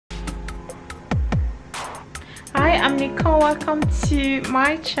I'm Nicole. Welcome to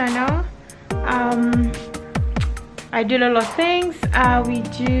my channel. I do a lot of things. We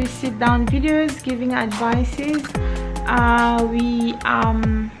do sit down videos giving advices. We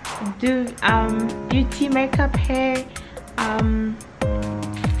do beauty, makeup, hair,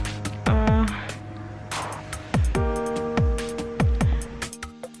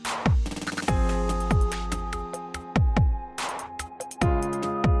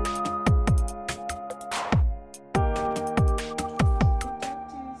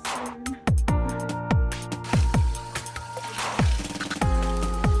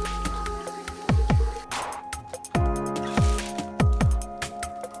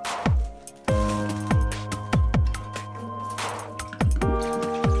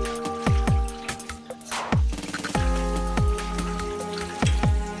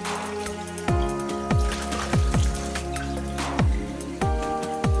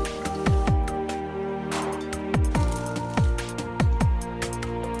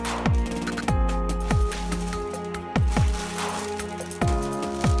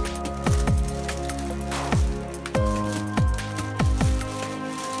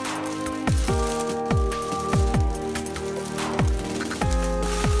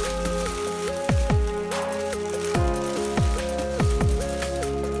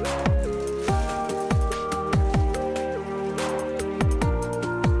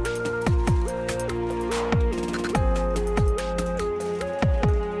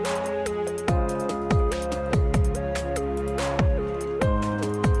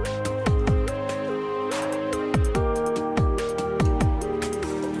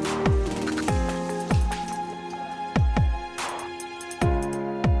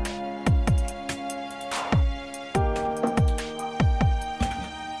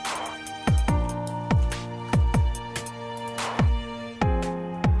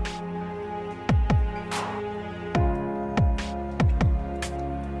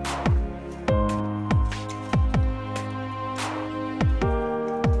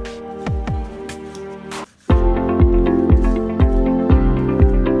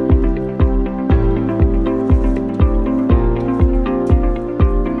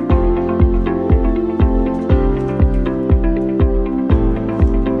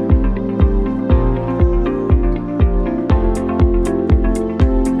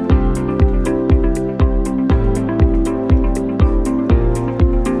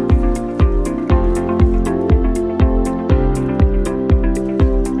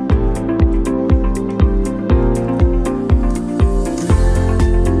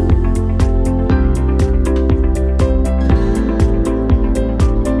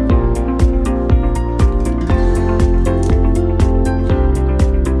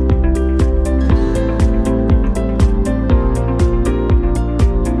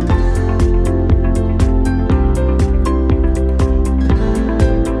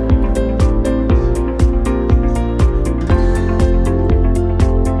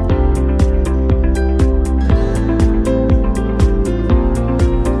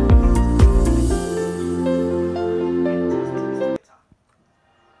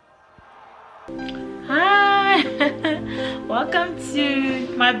 welcome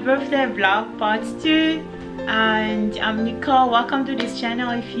to my birthday vlog part 2, and I'm Nicole. Welcome to this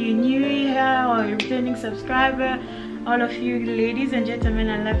channel. If you're new here or a returning subscriber, all of you ladies and gentlemen,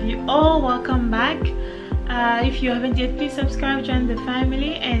 I love you all. Welcome back. If you haven't yet, please subscribe, join the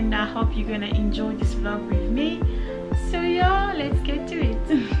family, and I hope you're gonna enjoy this vlog with me. So y'all, let's get to it.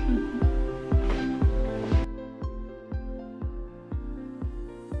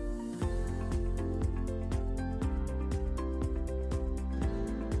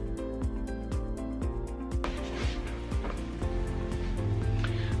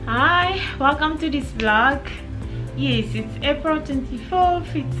 Hi, welcome to this vlog. Yes, it's April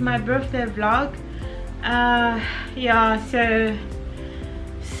 24th. It's my birthday vlog. Yeah, so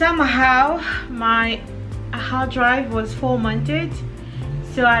somehow my hard drive was formatted,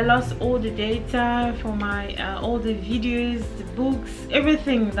 so I lost all the data for my all the videos, the books,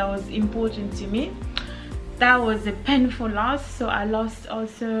 everything that was important to me. That was a painful loss. So I lost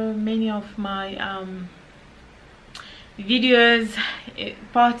also many of my videos,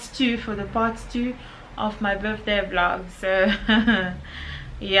 part 2 for the part 2 of my birthday vlog. So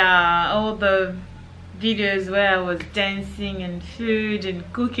yeah, all the videos where I was dancing and food and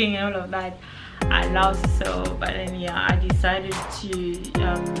cooking and all of that I lost. So but then yeah, I decided to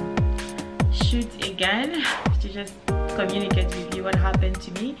shoot again to just communicate with you what happened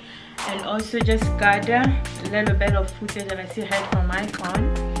to me, and also just gather a little bit of footage that I still had from my phone.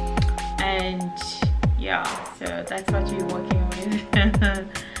 And yeah, so that's what we're working with.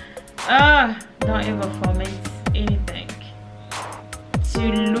 Don't ever format anything. To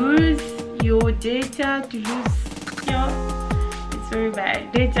lose your data, it's very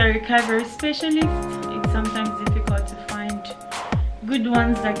bad. Data recovery specialist, it's sometimes difficult to find good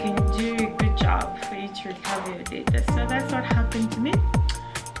ones that can do a good job for you to recover your data. So that's what happened to me.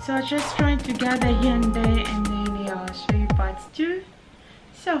 So I was just trying to gather here and there, and then I'll show you parts 2.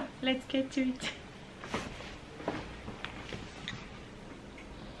 So let's get to it.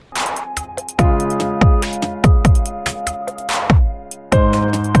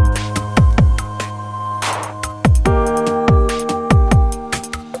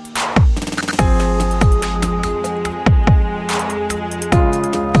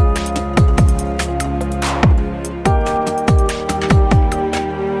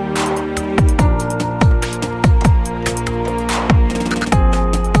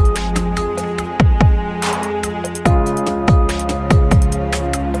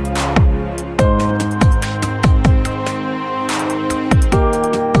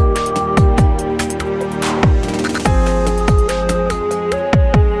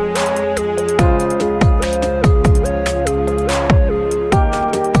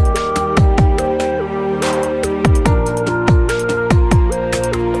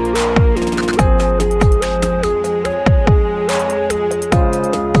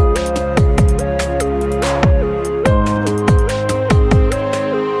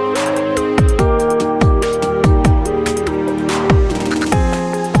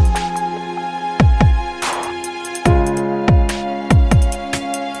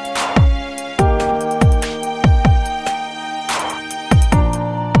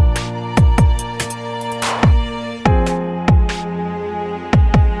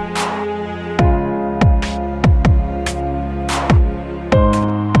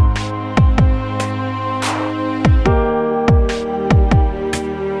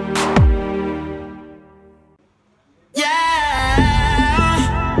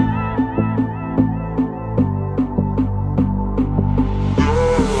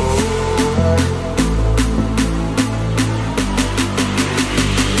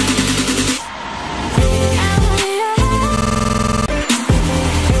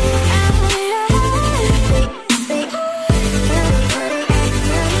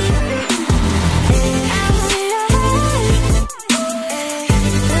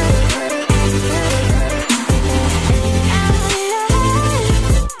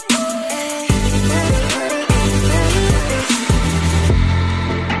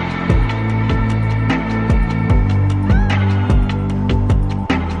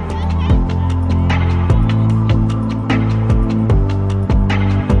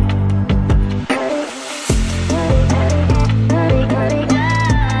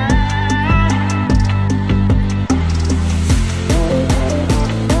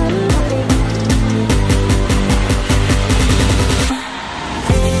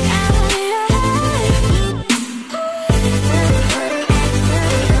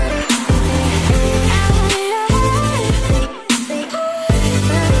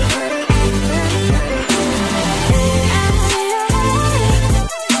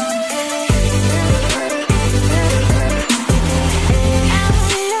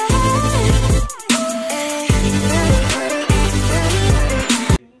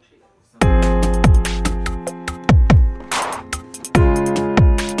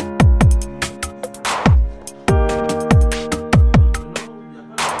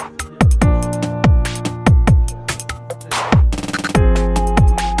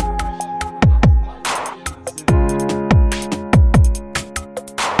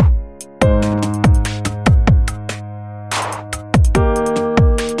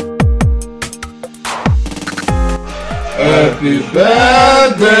 Happy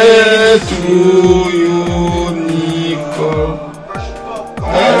birthday to you, Nicole.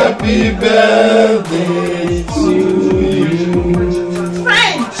 Happy birthday to you.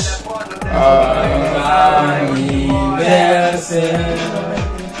 French! Anniversaire.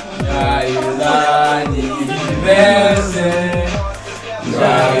 Joyeux anniversaire.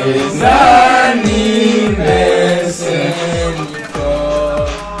 Joyeux anniversaire, Nicole.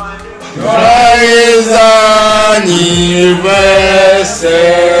 Joyeux anniversaire.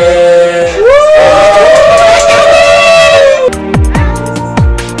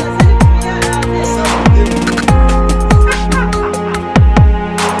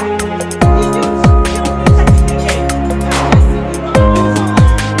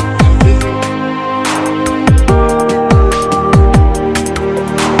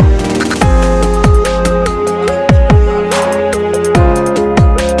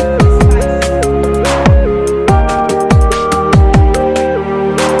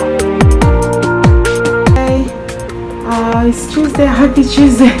 it's Tuesday. Happy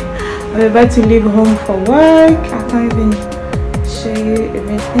Tuesday. I'm about to leave home for work. I can't even show you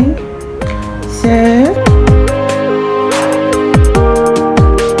everything. So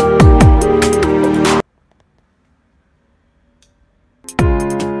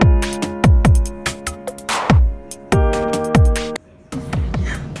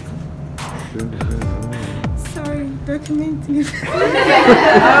sorry, document me. Oh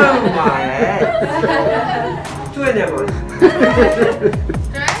my head.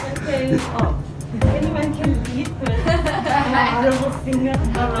 Anyone can beat me. I'm a horrible singer.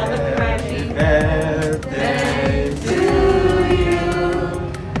 I'm not a crying. Birthday to you.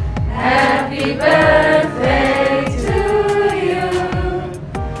 Happy birthday to you.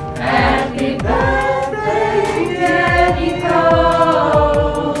 Happy birthday, dear Nicole.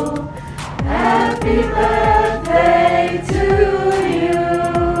 Happy birthday to you.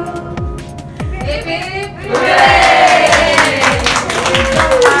 Hip, hip, hooray!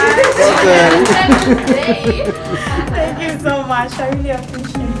 Thank you so much. I really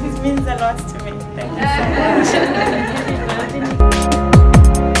appreciate it. This means a lot to me. Thank you so much.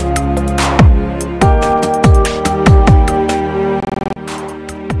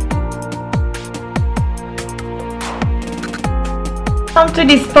 Come to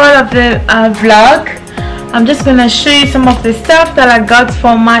this part of the vlog. I'm just gonna show you some of the stuff that I got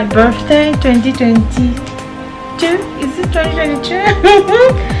for my birthday 2022. Is it 2022?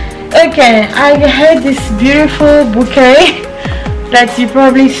 Okay, I had this beautiful bouquet that you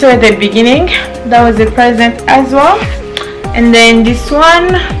probably saw at the beginning. That was a present as well. And then this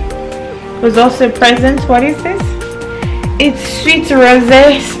one was also a present. What is this? It's sweet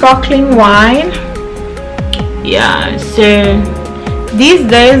rosé sparkling wine. Yeah, so these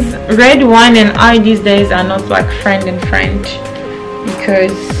days red wine and I these days are not like friend and friend,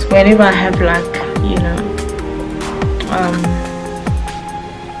 because whenever I have like, you know,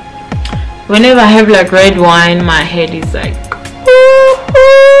 whenever I have like red wine, my head is like ooh,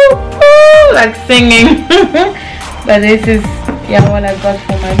 ooh, ooh, like singing. But this is, yeah, what I got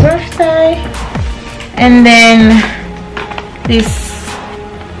for my birthday. And then this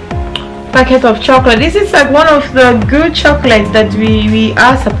packet of chocolate. This is like one of the good chocolates that we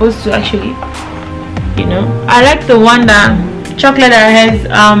are supposed to actually, you know, I like the one that chocolate that has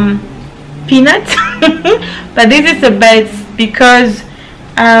peanuts. But this is the best because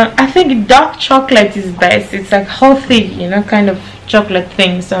I think dark chocolate is best. It's like healthy, you know, kind of chocolate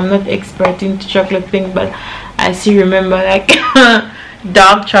thing. So I'm not expert into chocolate thing, but I still remember like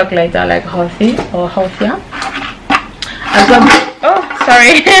dark chocolate are like healthy or healthier. I got, oh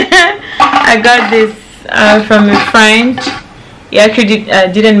sorry, I got this from a friend. He actually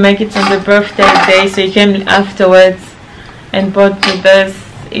didn't make it on the birthday day, so he came afterwards and bought with us.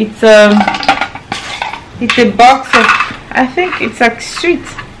 It's a box of, I think it's like sweet.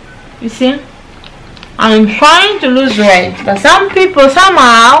 You see, I'm trying to lose weight, but some people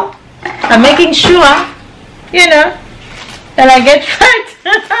somehow are making sure, you know, that I get fat.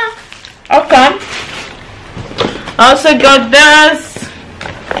 Okay. I also got this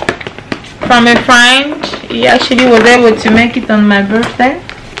from a friend. He actually was able to make it on my birthday.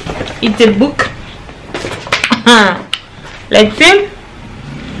 It's a book. Let's see.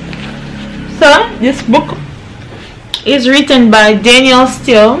 So this book is written by Daniel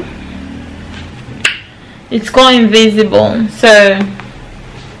Steele. It's called Invisible. So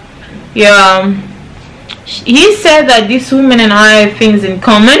yeah, he said that these women and I have things in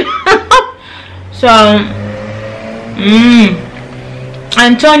common. So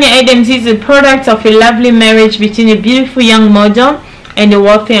Antonia Adams is a product of a lovely marriage between a beautiful young model and a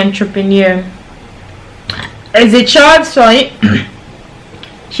wealthy entrepreneur. As a child,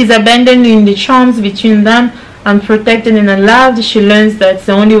 she's abandoned in the charms between them, unprotected and unloved. She learns that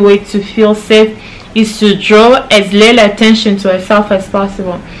the only way to feel safe is to draw as little attention to herself as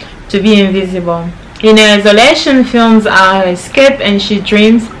possible, to be invisible. In her isolation, films are her escape, and she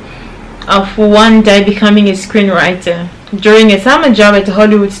dreams of one day becoming a screenwriter. During a summer job at a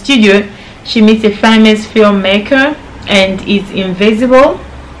Hollywood studio, she meets a famous filmmaker and is invisible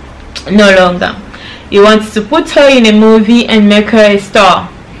no longer. He wants to put her in a movie and make her a star.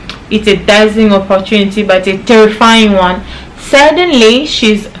 It's a dazzling opportunity, but a terrifying one. Suddenly,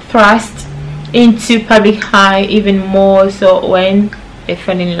 she's thrust into public eye even more so when they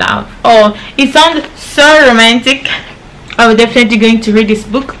fall in love. Oh, it sounds so romantic. I'm definitely going to read this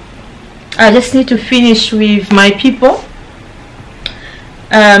book. I just need to finish with my people.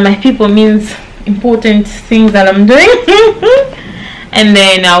 My people means important things that I'm doing. And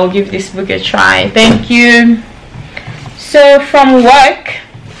then I will give this book a try. Thank you. So from work,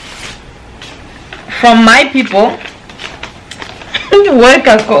 from my people, Work,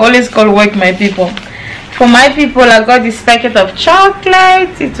 I always call work my people. For my people, I got this packet of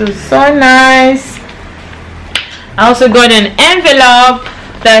chocolate. It was so nice. I also got an envelope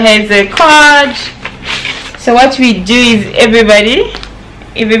that has a card. So what we do is everybody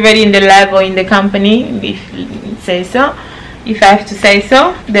in the lab or in the company, if you say so, if I have to say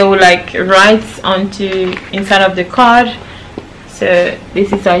so, they will like write onto inside of the card. So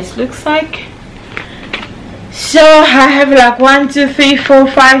this is how it looks like. So I have like 1 2 3 4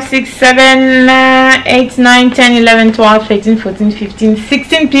 5 6 7 8 9 10 11 12 13 14 15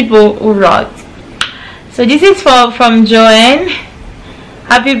 16 people who wrote. So this is from Joanne.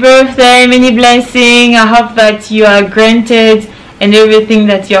 Happy birthday, many blessings. I hope that you are granted and everything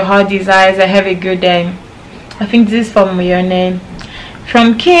that your heart desires. I have a good day. I think this is from your name.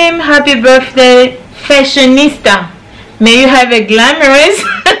 From Kim, happy birthday, fashionista. May you have a glamorous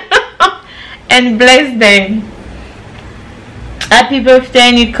and blessed day. Happy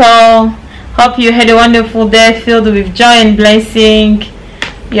birthday, Nicole. Hope you had a wonderful day filled with joy and blessing.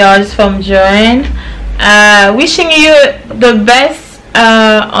 Yours from Joanne. Wishing you the best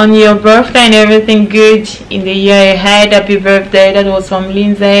on your birthday and everything good in the year ahead. Happy birthday. That was from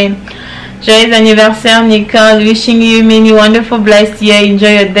Lindsay. Joyous anniversary, Nicole. Wishing you many wonderful blessed year.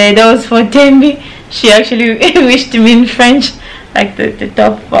 Enjoy your day. That was for Tembi. She actually wished me in French, like the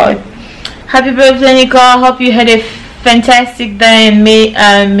top part. Happy birthday, Nicole. Hope you had a fantastic day and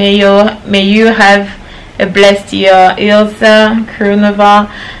may you have a blessed year. Ilsa Krunova.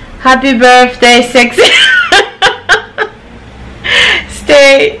 Happy birthday, sexy.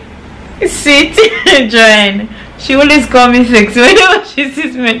 Stay sweet, Joanne. She always call me sexy whenever she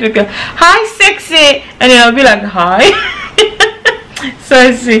sees me. Hi, sexy, and then I'll be like, hi.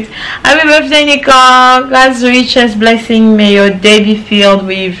 So sweet. Happy birthday, Nicole. God's richest blessing. May your day be filled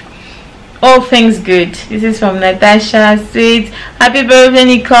with all things good. This is from Natasha. Sweet. Happy birthday,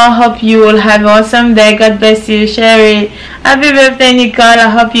 Nicole. Hope you will have an awesome day. God bless you, Sherry. Happy birthday, Nicole. I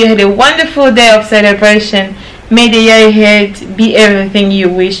hope you had a wonderful day of celebration. May the year ahead be everything you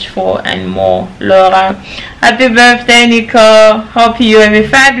wished for and more. Laura. Happy birthday, Nicole. Hope you have a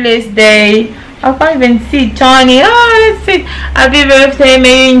fabulous day. I can't even see Tony. Oh, that's it. Happy birthday.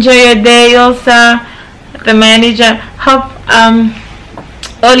 May you enjoy your day. Also, the manager. Hope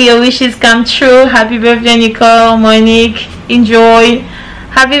all your wishes come true. Happy birthday, Nicole. Monique. Enjoy.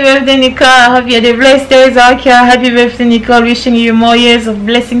 Happy birthday, Nicole. I hope you had a blessed day. Zakia. Happy birthday, Nicole. Wishing you more years of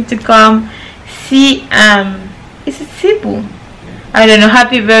blessing to come. See, is it Sibu? I don't know.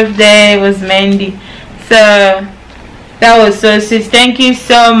 Happy birthday was Mandy. So that was so sweet. Thank you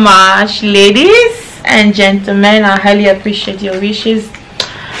so much, ladies and gentlemen. I highly appreciate your wishes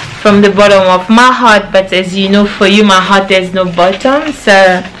from the bottom of my heart. But as you know, for you, my heart has no bottom.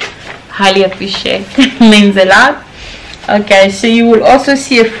 So highly appreciate. Means a lot. Okay, so you will also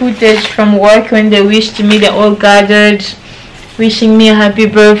see a footage from work when they wished me. They all gathered, wishing me a happy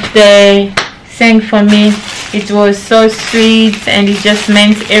birthday, sang for me. It was so sweet and it just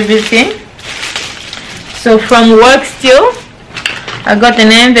meant everything. So from work still, I got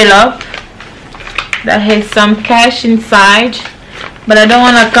an envelope that has some cash inside, but I don't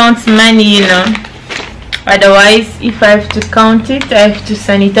want to count money, you know. Otherwise, if I have to count it, I have to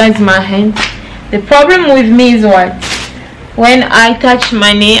sanitize my hands. The problem with me is what? When I touch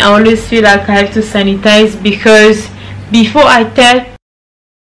money, I always feel like I have to sanitize, because before I touch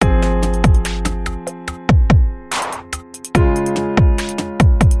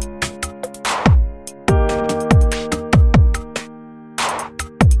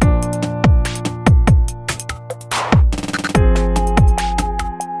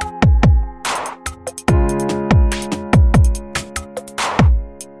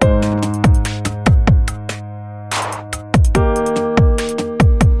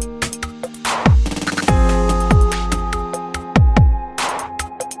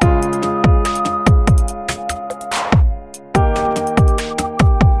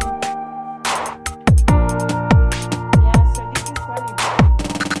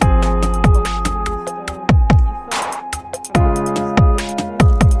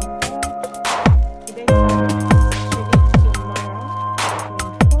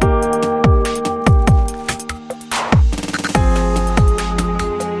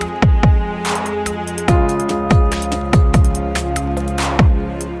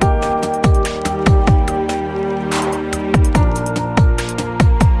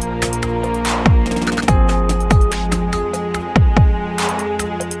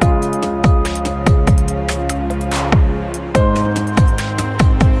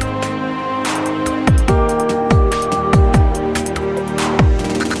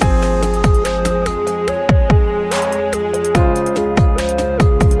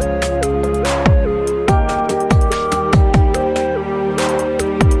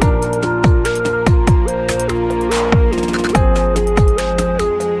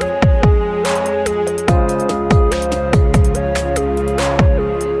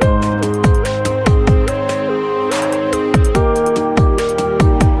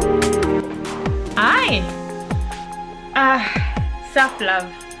love.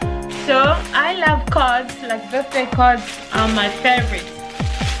 So I love cards, like birthday cards are my favorite.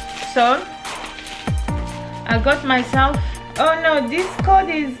 So I got myself, oh no, this card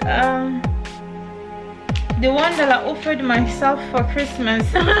is the one that I offered myself for Christmas.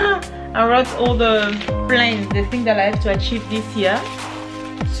 I wrote all the plans, the thing that I have to achieve this year.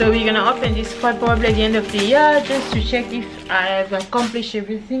 So we're gonna open this card probably at the end of the year, just to check if I have accomplished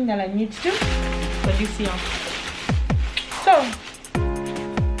everything that I need to for this year.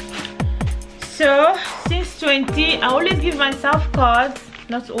 So since 20, I always give myself cards,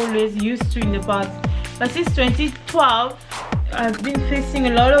 not always, used to in the past, but since 2012 I've been facing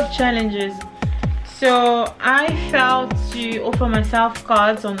a lot of challenges. So I felt to offer myself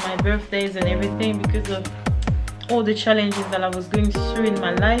cards on my birthdays and everything because of all the challenges that I was going through in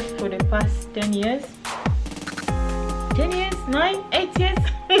my life for the past 10 years. 10 years? 9? 8 years?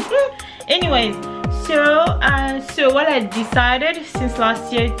 Anyways, so what I decided since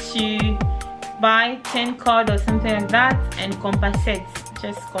last year to buy 10 cards or something like that and compensate,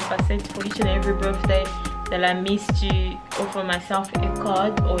 just compensate for each and every birthday that I missed, to offer myself a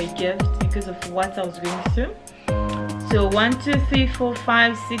card or a gift because of what I was going through. So 1, 2, 3, 4,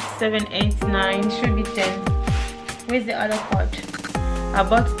 5, 6, 7, 8, 9, should be 10. Where's the other card? I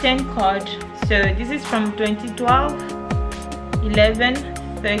bought 10 cards. So this is from 2012, 11,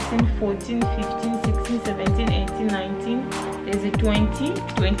 13, 14, 15, 16, 17, 18, 19. There's a 20,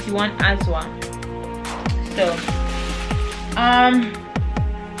 21 as well. So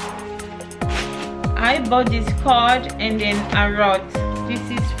I bought this card and then I wrote, this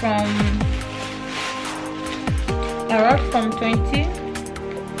is from, I wrote from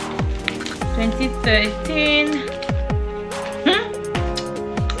 2013.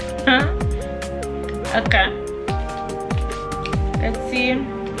 Okay, let's see,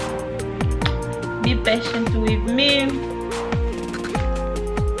 be patient with me.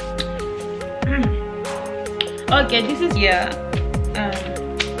 Okay, this is the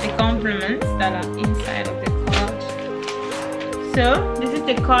compliments that are inside of the card. So this is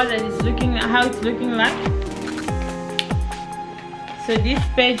the card that is looking, how it's looking like. So this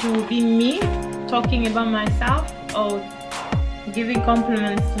page will be me talking about myself or giving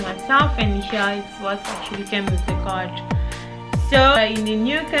compliments to myself, and here it's what actually came with the card. So in a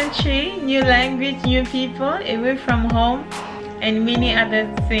new country, new language, new people, away from home and many other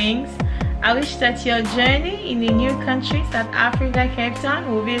things, I wish that your journey in a new country, South Africa, Cape Town,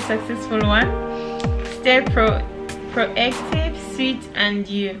 will be a successful one. Stay proactive, sweet, and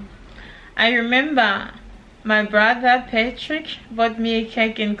you. I remember my brother Patrick bought me a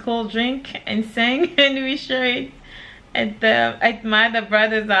cake and cold drink and sang, and we shared it at my other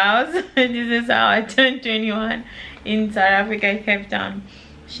brother's house. This is how I turned 21 in South Africa, Cape Town.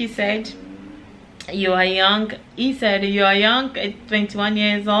 She said, "You are young." He said, "You are young at 21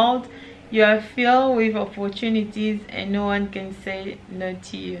 years old. You are filled with opportunities and no one can say no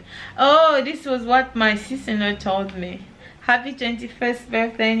to you." Oh, this was what my sister-in-law told me. Happy 21st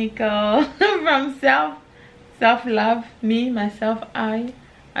birthday, Nicole. From self-love, me, myself, I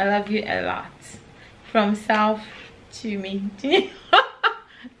love you a lot. From self to me.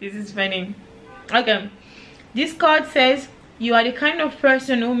 This is funny. Okay, this card says, you are the kind of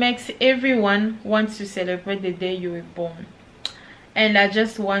person who makes everyone want to celebrate the day you were born. And I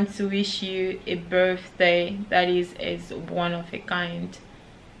just want to wish you a birthday that is as one of a kind,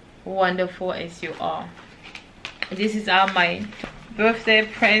 wonderful as you are. This is how my birthday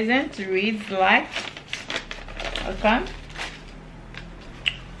present reads like. Okay,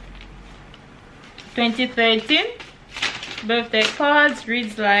 2013 birthday cards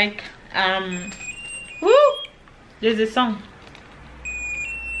reads like woo, there's a song.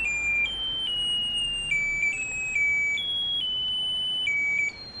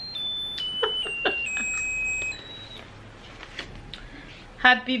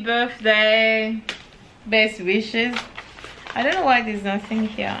 Happy birthday, best wishes. I don't know why there's nothing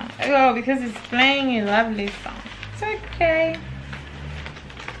here. Oh, because it's playing a lovely song. It's okay.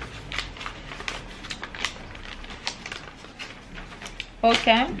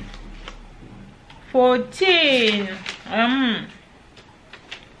 Okay, 14.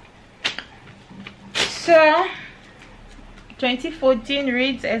 So 2014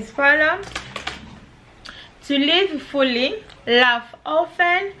 reads as follows: to live fully, laugh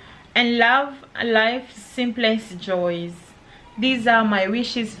often, and love life's simplest joys. These are my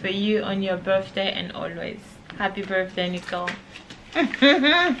wishes for you on your birthday and always. Happy birthday, Nicole.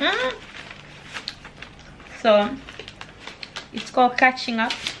 So it's called Catching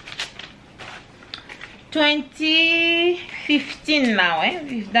Up. 2015 now,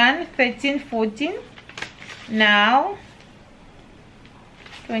 we've done 13, 14. Now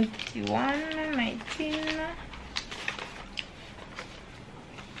 21, 19.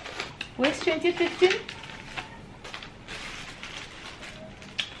 Where's 2015?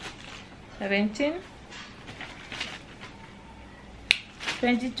 17.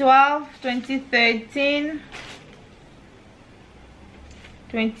 2012, 2013,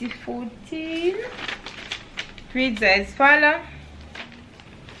 2014. Reads as follows.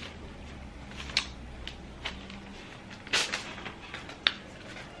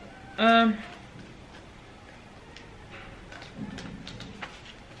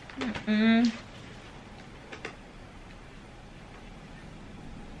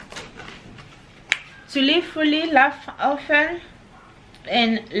 To live fully, laugh often,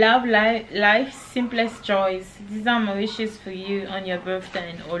 and love life's simplest joys. These are my wishes for you on your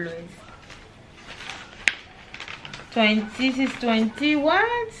birthday and always. 20, this is 21,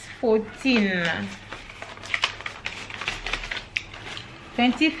 14.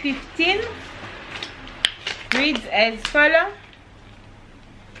 2015 reads as follows.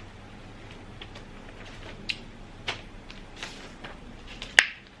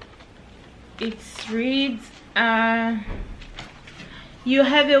 It reads, you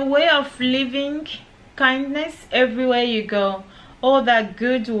have a way of living kindness everywhere you go. All that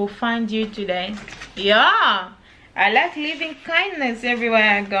good will find you today. Yeah, I like living kindness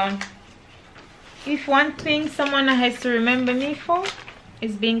everywhere I go. If one thing someone has to remember me for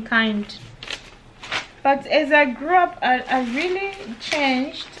is being kind. But as I grew up, I really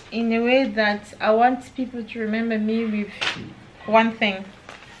changed in a way that I want people to remember me with one thing: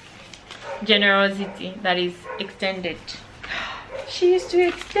 generosity that is extended. She used to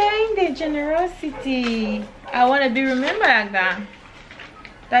extend the generosity. I want to be remembered like that.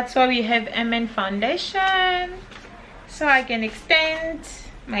 That's why we have MN Foundation, so I can extend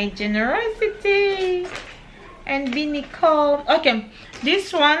my generosity and be Nicole. Okay,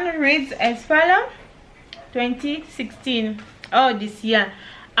 this one reads as follows. 2016. Oh, this year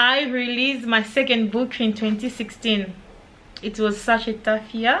I released my second book in 2016. It was such a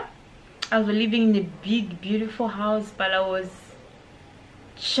tough year. I was living in a big beautiful house, but I was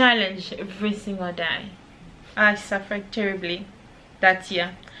challenged every single day. I suffered terribly that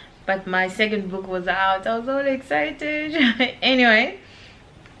year, but my second book was out. I was all excited. Anyway,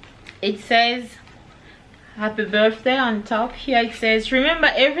 it says happy birthday on top. Here it says,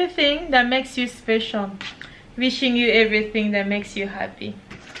 remember everything that makes you special. Wishing you everything that makes you happy.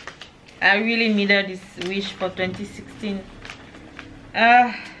 I really needed this wish for 2016.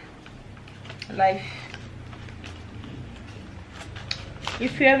 Life.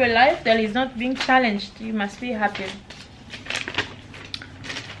 If you have a life that is not being challenged, you must be happy.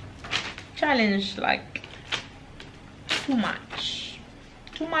 Challenge like too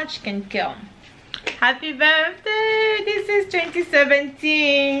much can kill. Happy birthday. This is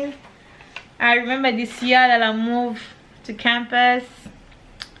 2017. I remember this year that I moved to campus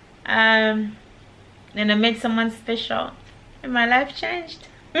and I met someone special and my life changed.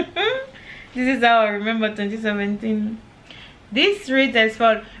 This is how I remember 2017. This reads as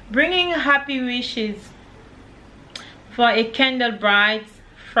follows: bringing happy wishes for a candle bright,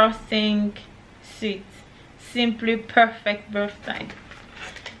 frosting, sweet, simply perfect birthday.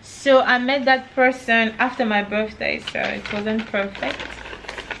 So I met that person after my birthday, so it wasn't perfect.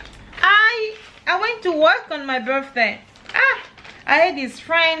 I went to work on my birthday. I had this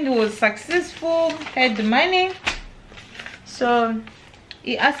friend who was successful, had the money, so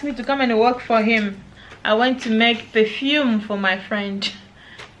he asked me to come and work for him. I went to make perfume for my friend.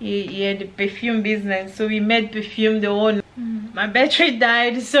 He had a perfume business, so we made perfume the whole. My battery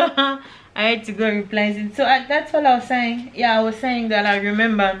died, so I had to go replace it. So that's all I was saying. Yeah, I was saying that I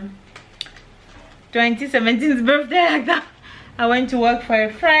remember 2017's birthday like that. I went to work for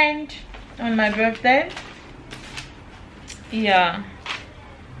a friend on my birthday. Yeah,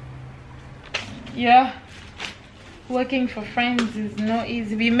 working for friends is not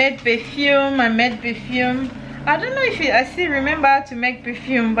easy. We made perfume. I made perfume. I don't know if I still remember how to make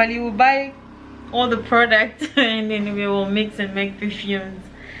perfume, but you will buy all the products and then we will mix and make perfumes.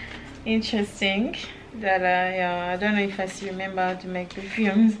 Interesting that yeah, I don't know if I still remember how to make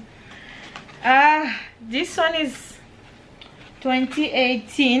perfumes. This one is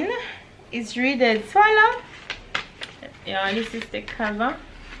 2018. It's read as follows. Yeah, this is the cover.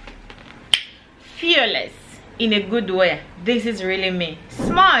 Fearless in a good way. This is really me.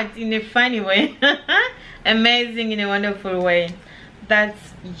 Smart in a funny way. Amazing in a wonderful way.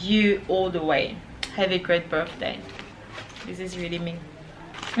 That's you all the way. Have a great birthday. This is really me.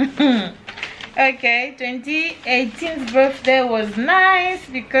 Okay, 2018's birthday was nice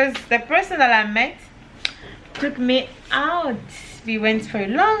because the person that I met took me out We went for a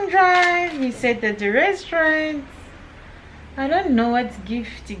long drive. We sat at the restaurant. I don't know what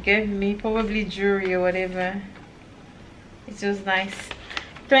gift he gave me, probably jewelry or whatever. It was nice.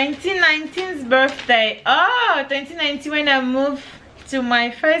 2019's birthday. Oh, 2019 when I moved to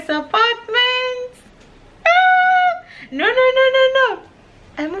my first apartment. Ah! No.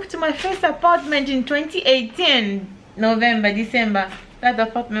 I moved to my first apartment in 2018, November, December. That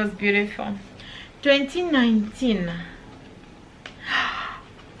apartment was beautiful. 2019.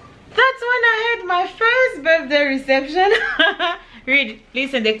 That's when I had my first birthday reception. Read,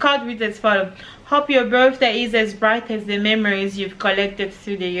 listen, the card reads as follows. Hope your birthday is as bright as the memories you've collected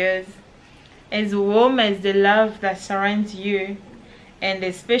through the years, as warm as the love that surrounds you, and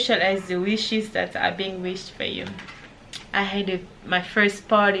as special as the wishes that are being wished for you. I had my first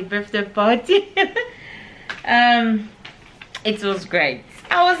birthday party. It was great.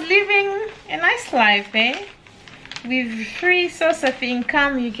 I was living a nice life, eh? With free source of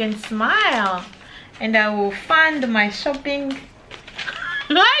income, you can smile, and I will fund my shopping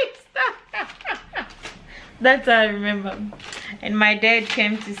lifestyle. That's how I remember. And my dad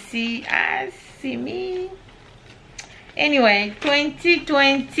came to see me. Anyway,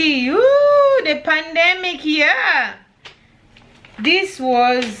 2020, ooh, the pandemic year. This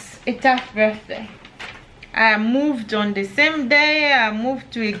was a tough birthday. I moved on the same day. I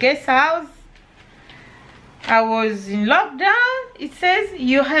moved to a guest house. I was in lockdown. It says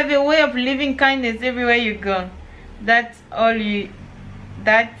you have a way of living kindness everywhere you go. That's all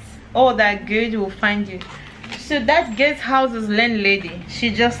that good will find you. So that guest house's landlady, she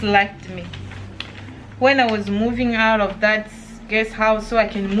just liked me. When I was moving out of that guest house so I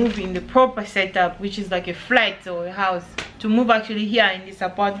can move in the proper setup, which is like a flat or a house, to move actually here in this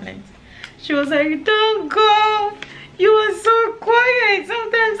apartment, she was like, don't go, you are so quiet.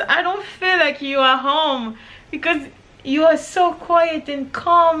 Sometimes I don't feel like you are home because you are so quiet and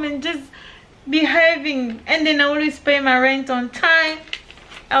calm and just behaving, and then I always pay my rent on time.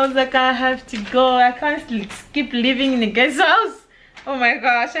 I was like, I have to go. I can't keep living in a guest house. Oh my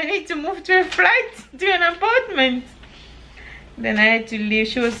gosh, I need to move to a flat, to an apartment. Then I had to leave.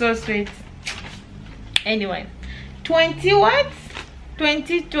 She was so sweet. Anyway,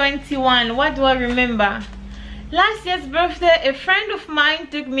 2021. What do I remember? Last year's birthday, a friend of mine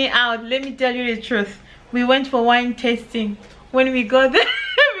took me out. Let me tell you the truth. We went for wine tasting. When we got there,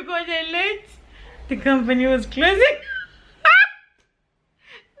 we got there late. The company was closing.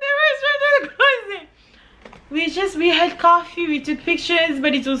 The restaurant was closing. We had coffee, we took pictures,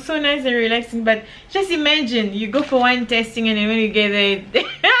 but it was so nice and relaxing. But just imagine, you go for wine tasting and then when you get there, they're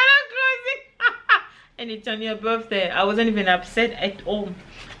not closing. And it's on your birthday. I wasn't even upset at all.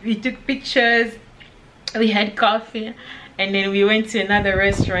 We took pictures, we had coffee, and then we went to another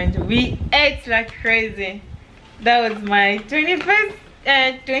restaurant. We ate like crazy. That was my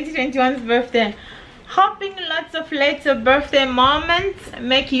 2021's birthday. Hoping lots of later birthday moments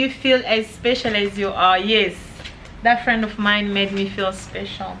make you feel as special as you are. Yes, that friend of mine made me feel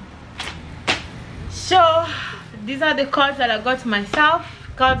special. So these are the cards that I got myself.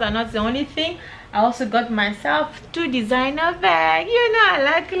 Cards are not the only thing. I also got myself 2 designer bags. You know I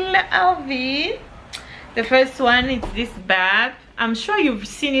like lovies. The first one is this bag. I'm sure you've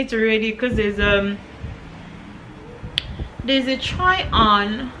seen it already because there's a try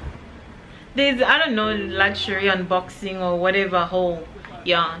on. There's, I don't know, luxury unboxing or whatever whole.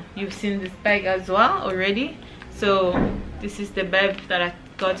 Yeah, you've seen this bag as well already. So this is the bag that I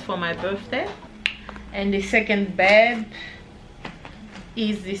got for my birthday. And the second bag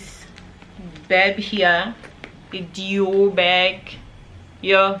is this bag here, the duo bag.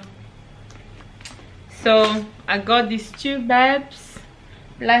 Yeah. So I got these 2 bags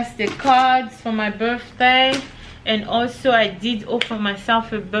plus the cards for my birthday. And also I did offer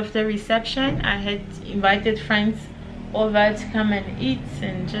myself a birthday reception. I had invited friends over to come and eat,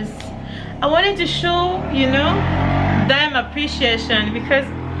 and just I wanted to show, you know, them appreciation, because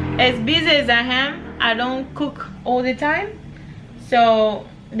as busy as I am, I don't cook all the time. So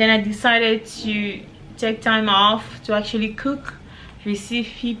then I decided to take time off to actually cook, receive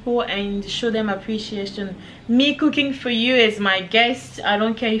people, and show them appreciation. Me cooking for you as my guest, I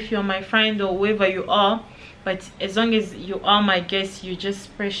don't care if you're my friend or whoever you are, but as long as you are my guest, you're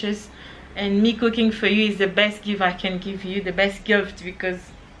just precious. And me cooking for you is the best gift I can give you, the best gift,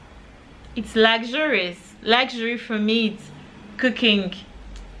 because it's luxurious. Luxury for me, it's cooking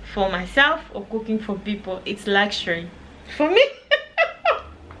for myself or cooking for people. It's luxury for me.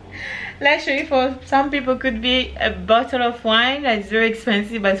 Luxury for some people could be a bottle of wine that's very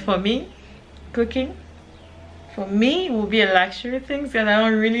expensive, but for me, cooking for me will be a luxury thing, because I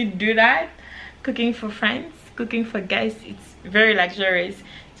don't really do that. Cooking for friends, cooking for guests, it's very luxurious.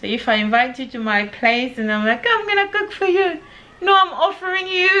 So if I invite you to my place and I'm like, I'm gonna cook for you, no, I'm offering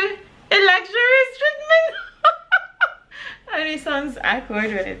you a luxurious treatment. And it sounds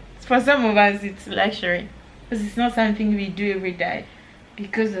awkward, but for some of us it's luxury, because it's not something we do every day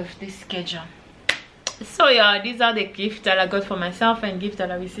because of this schedule. So yeah, these are the gifts that I got for myself and gifts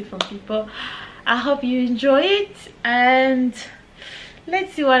that I received from people. I hope you enjoy it, and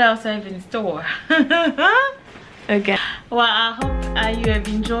let's see what else I have in store. Okay, well, I hope you have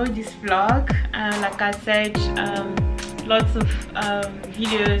enjoyed this vlog. Like I said, lots of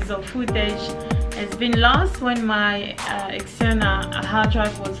videos or footage has been lost when my external hard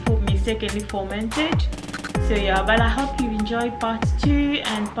drive was mistakenly formatted. So yeah, but I hope you enjoyed part 2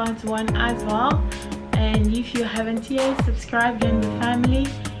 and part 1 as well. And if you haven't yet, subscribe, join the family.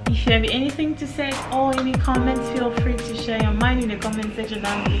 If you have anything to say or any comments, feel free to share your mind in the comment section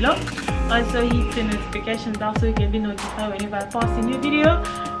down below. Also hit the notification bell so you can be notified whenever I post a new video.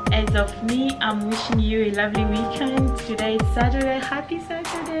 As of me, I'm wishing you a lovely weekend. Today is Saturday. Happy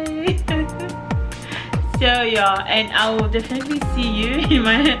Saturday. So yeah, and I will definitely see you in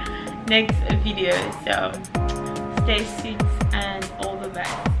my next video. So stay sweet and all the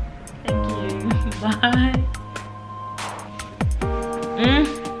best. Thank you. Bye.